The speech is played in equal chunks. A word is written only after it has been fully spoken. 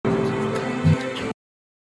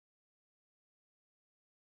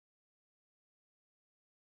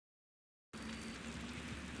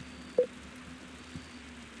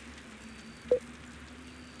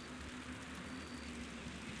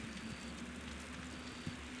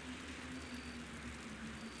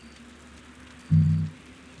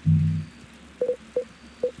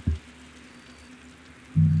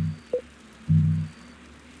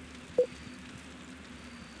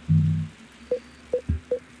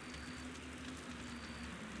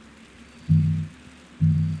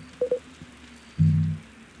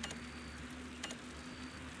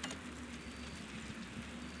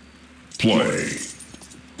Play.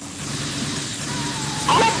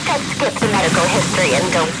 Let's just skip the medical history and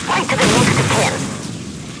go right to the next of kin.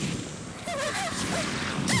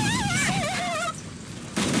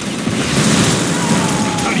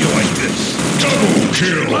 How do you like this? Double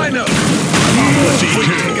kill! Line up!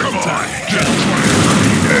 Multi-kill! Come on! Just try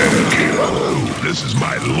and kill! This is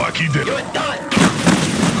my lucky dip. You're done!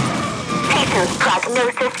 Patient's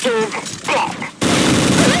prognosis is dead.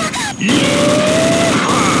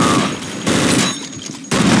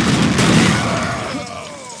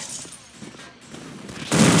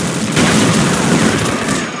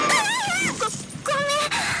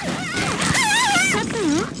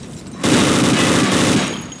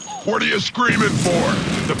 What are you screaming for?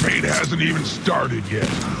 The pain hasn't even started yet.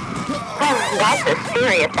 That's a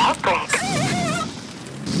serious outbreak.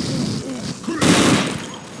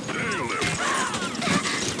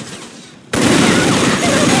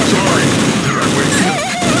 Sorry, did I wake you?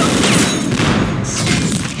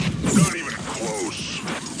 Not even close.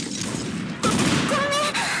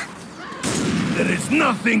 There is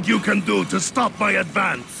nothing you can do to stop my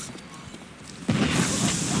advance.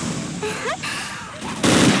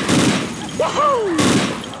 Woohoo!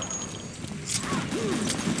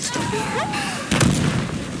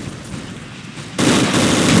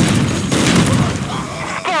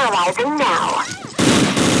 Sterilizing now.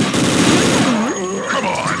 Come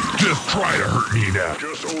on, just try to hurt me now.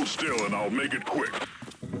 Just hold still and I'll make it quick.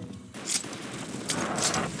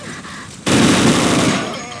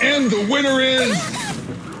 And the winner is...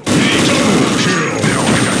 Double kill! Now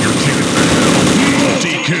I got your ticket back.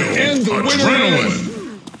 Multi-kill! And the winner is...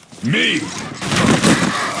 Me!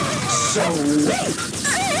 So wait!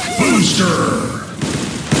 Booster!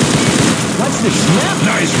 What's the snap?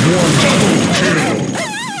 Nice warm double kill!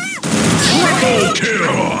 Triple kill!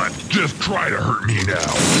 Come on, just try to hurt me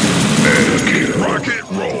now. And rocket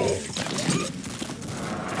roll!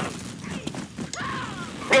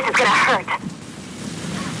 This is gonna hurt.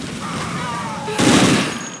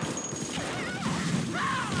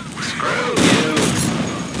 Screw you!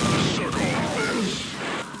 Suck on this.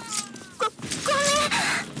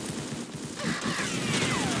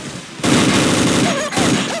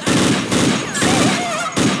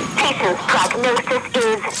 Patient's prognosis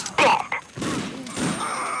is dead.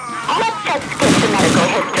 Let's just skip the medical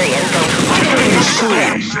history and go right to the next of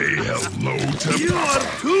kin. Say hello to You are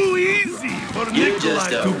too easy for You're Nikolai just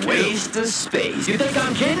to a kill. waste of space. You think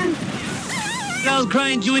I'm kidding? I'll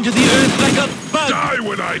grind you into the earth like a bug! die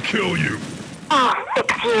when I kill you. I'll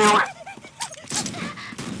fix you.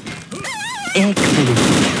 Excellent.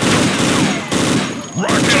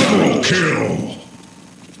 Rocket double kill.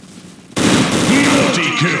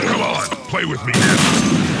 Multi-kill. Come on, play with me now.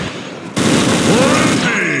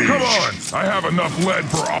 Rampage. Come on, I have enough lead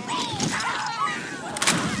for up.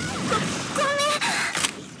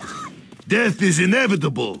 Death is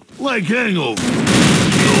inevitable, like hangover. You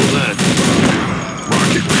know that.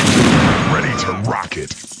 Rocket ready to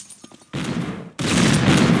rocket.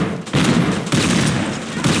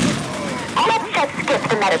 Let's just skip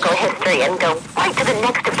the medical history and go right to the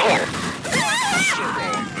next of kin.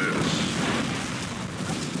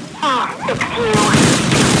 I'll fix you.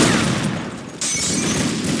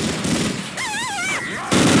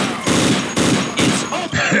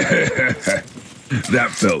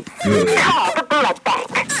 That felt good. Call the blood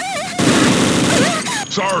bank.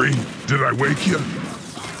 Sorry, did I wake you?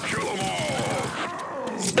 Kill them all.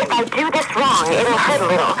 If I do this wrong, it'll hurt a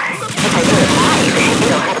little. If I do it right,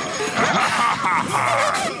 it'll hurt.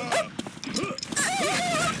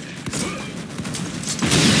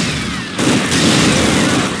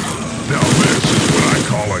 Now this is what I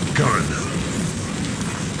call a gun.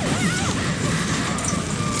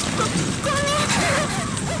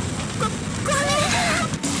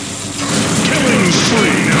 Killing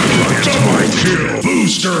spree. Now double kill.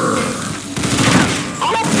 Booster.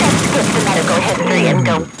 Let's just skip the medical history and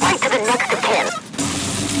go right to the next of kin.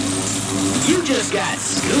 You just got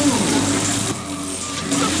scooped.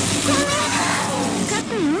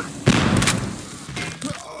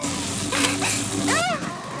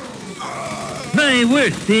 My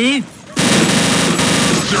word, Steve.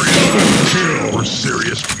 Serious kill for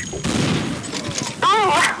serious people.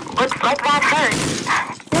 Oh, looks like that hurts.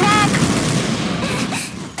 Next!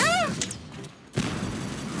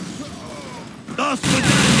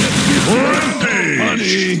 Rampage!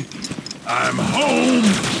 Honey, I'm home.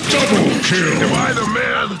 Double kill. Am I the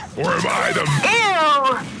man or am I the... Ew!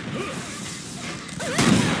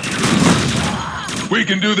 We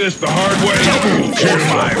can do this the hard way. Double kill. Or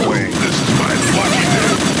my way. This is my lucky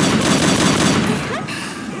day.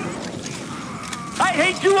 I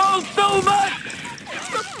hate you all so much!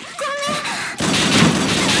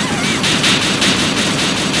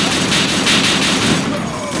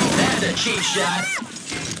 cheap shot.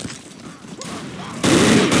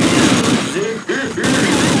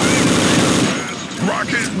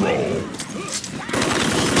 Rock and roll.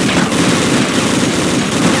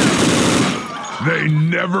 They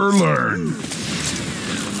never learn.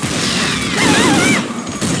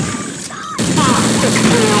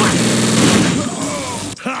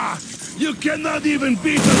 Ha! You cannot even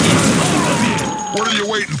beat the anthology! What are you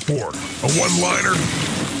waiting for? A one-liner?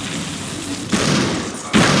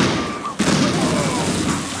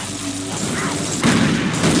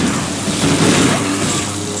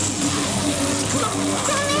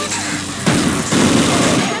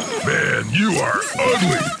 Man, you are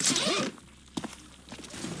ugly!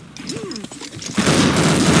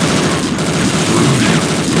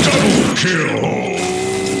 Double kill! Oh,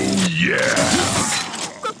 yeah!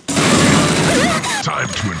 Time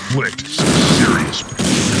to inflict some serious pain.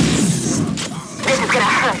 This is gonna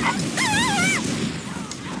hurt.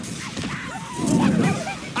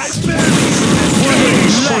 I barely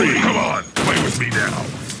Free! Come on, play with me now.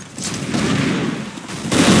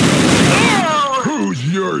 Ew! Who's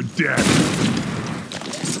your daddy?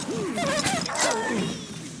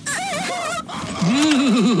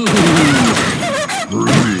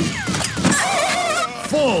 Rudy.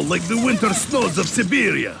 fall like the winter snows of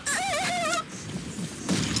Siberia.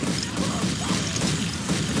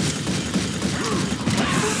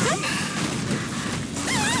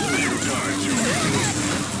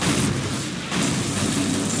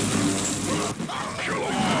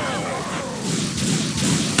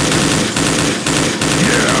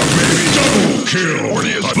 Kill! What are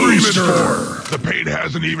you screaming for? The pain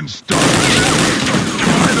hasn't even started. Am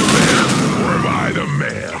I the man, or am I the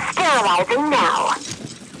man? Sterilizing now.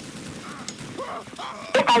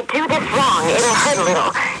 If I do this wrong, it'll hurt a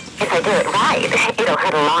little. If I do it right, it'll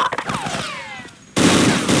hurt a lot.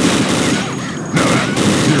 Now that's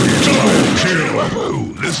serious. Double kill!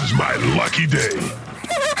 Ooh, this is my lucky day.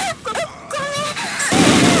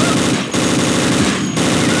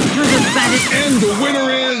 And the winner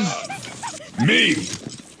is... me!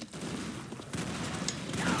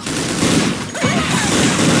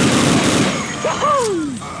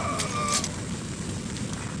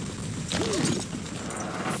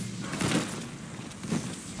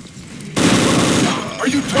 Are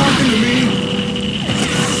you talking to me?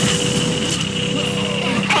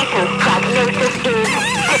 Patient's prognosis is...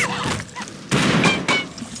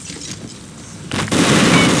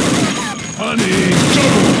 Honey,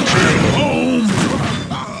 double kill home!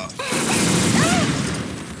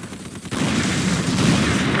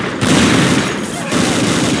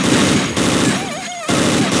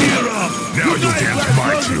 Now you'll dance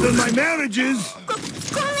my Longer than tune. my marriages.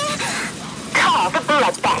 Call the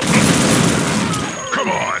blood bank. Come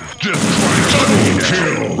on, just try double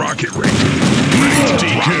kill, Rocket Ranger.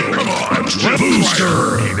 Kill. Come on, just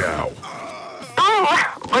booster me now. Oh,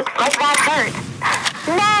 looks like that hurt.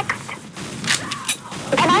 Next!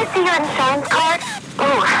 Can I see your insurance card?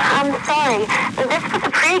 Oh, I'm sorry. This was a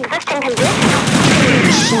pre-existing condition.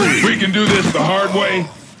 We can do this the hard way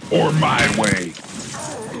or my way.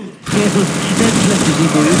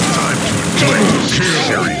 Time to double kill.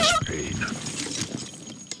 Serious pain.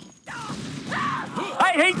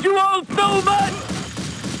 I hate you all so much!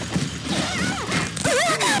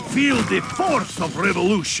 Feel the force of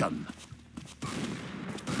revolution.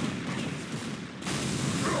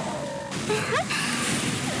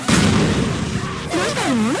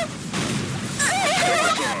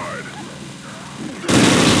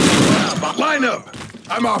 Line up.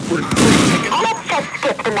 I'm offering 3 tickets. Let's just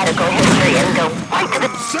skip the medical history and go right to the...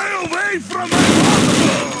 Stay away from my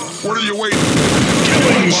hospital! What are you waiting for?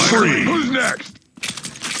 Killing spree. Who's next?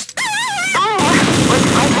 Oh,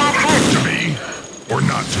 looks like that hurt. To me or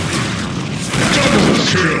not to me? Double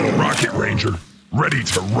kill, Rocket Ranger. Ready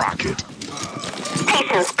to rock it.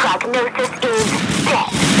 Patient's prognosis is dead.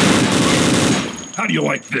 How do you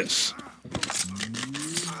like this?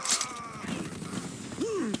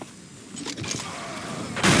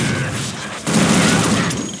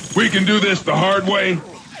 We can do this the hard way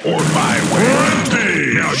or my way.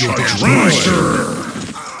 Hey, now you'll dance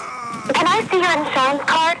Can I see your insurance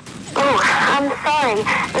card? Oh, I'm sorry.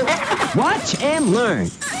 This was a... Watch and learn.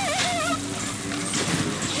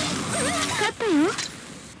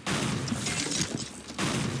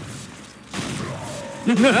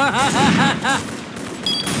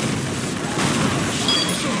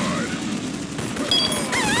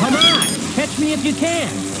 Come on, catch me if you can.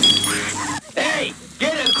 Hey,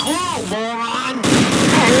 get a clue, moron!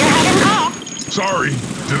 Turn your head and go. Sorry,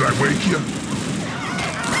 did I wake you?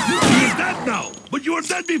 You're dead now, but you were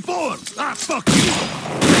dead before. Ah, fuck you.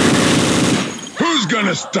 Who's got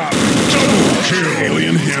gonna stop me. Double kill.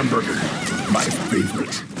 Alien hamburger. My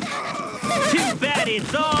favorite. Too bad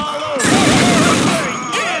it's all over.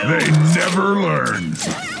 They never learn.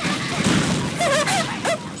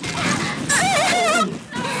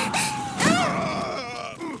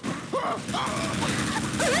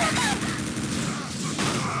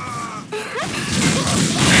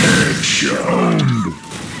 Owned.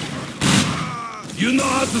 You know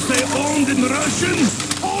how to say owned in Russian?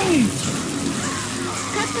 Owned!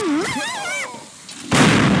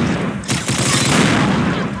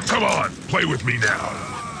 Come on, play with me now.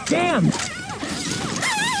 Damn!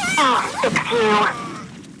 Oh, it's you.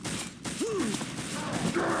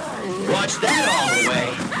 Watch that all the way.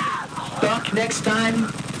 Duck next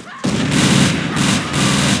time.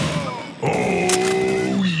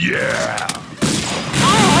 Oh, yeah.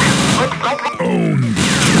 Looks like Owned.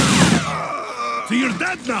 So you're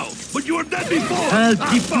dead now, but you were dead before. I'll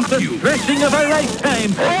keep you Fuck the you. thrashing of a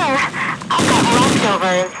lifetime. I've got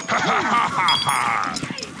leftovers.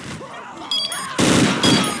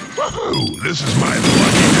 Woohoo, this is my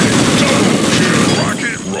lucky day. Double kill.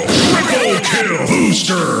 Rocket roll. Triple kill.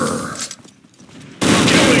 Booster.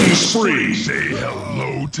 Killing spree. Say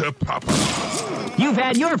hello to Papa. You've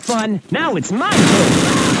had your fun. Now it's my turn.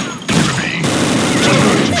 To me.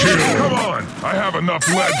 Double kill. Come on, I have enough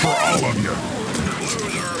lead for all of you.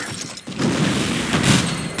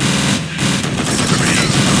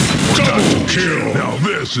 Double kill. Now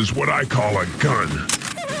this is what I call a gun.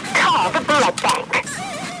 Call the blood bank.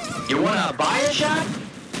 You wanna buy a shot?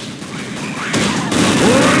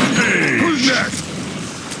 Hey, who's next?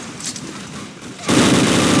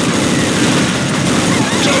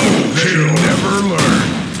 Double kill. Never learn.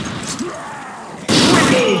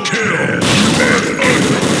 Triple kill.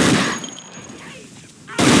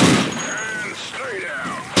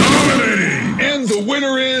 Dominating. And the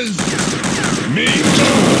winner is me.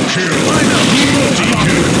 Double kill.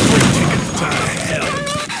 Multi-kill.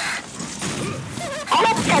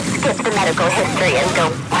 Let's just skip the medical history and go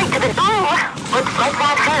right to the... Oh, looks like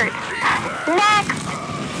that hurts.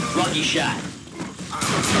 Next. Lucky shot.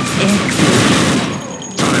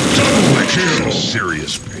 Double kill.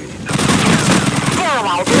 Serious pain.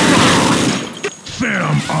 Paralyzing now.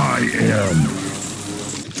 Sam, I am.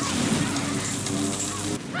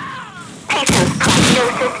 Patient's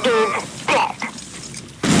prognosis is dead.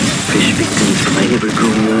 Fish victims from my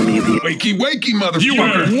ever-growing army of the... Wakey, wakey, motherfucker. You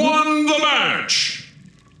have won the match.